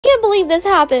can't believe this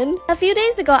happened. A few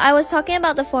days ago, I was talking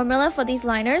about the formula for these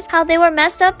liners, how they were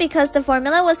messed up because the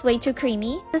formula was way too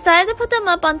creamy. Decided to put them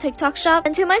up on TikTok Shop,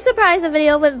 and to my surprise, the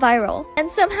video went viral. And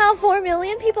somehow 4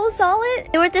 million people saw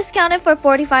it. They were discounted for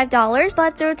 $45,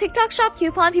 but through TikTok Shop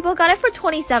coupon, people got it for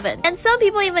 $27. And some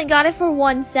people even got it for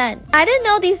 1 cent. I didn't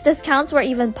know these discounts were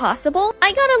even possible.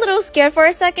 I got a little scared for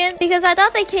a second because I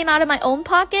thought they came out of my own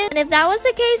pocket, and if that was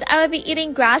the case, I would be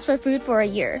eating grass for food for a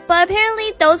year. But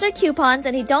apparently, those are coupons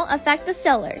and they don't affect the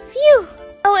seller. Phew!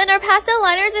 Oh, and our pastel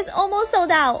liners is almost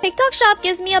sold out. TikTok Shop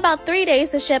gives me about 3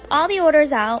 days to ship all the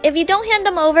orders out. If you don't hand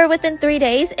them over within 3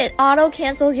 days, it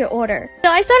auto-cancels your order. So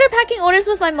I started packing orders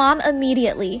with my mom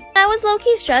immediately. I was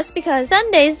low-key stressed because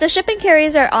Sundays, the shipping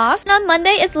carriers are off, and on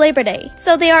Monday, it's Labor Day.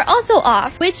 So they are also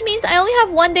off, which means I only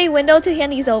have 1 day window to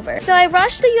hand these over. So I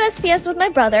rushed to USPS with my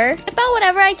brother, about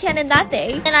whatever I can in that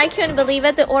day, and I couldn't believe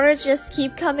it, the orders just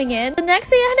keep coming in. The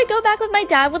next day, I had to go back with my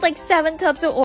dad with like 7 tubs of orders.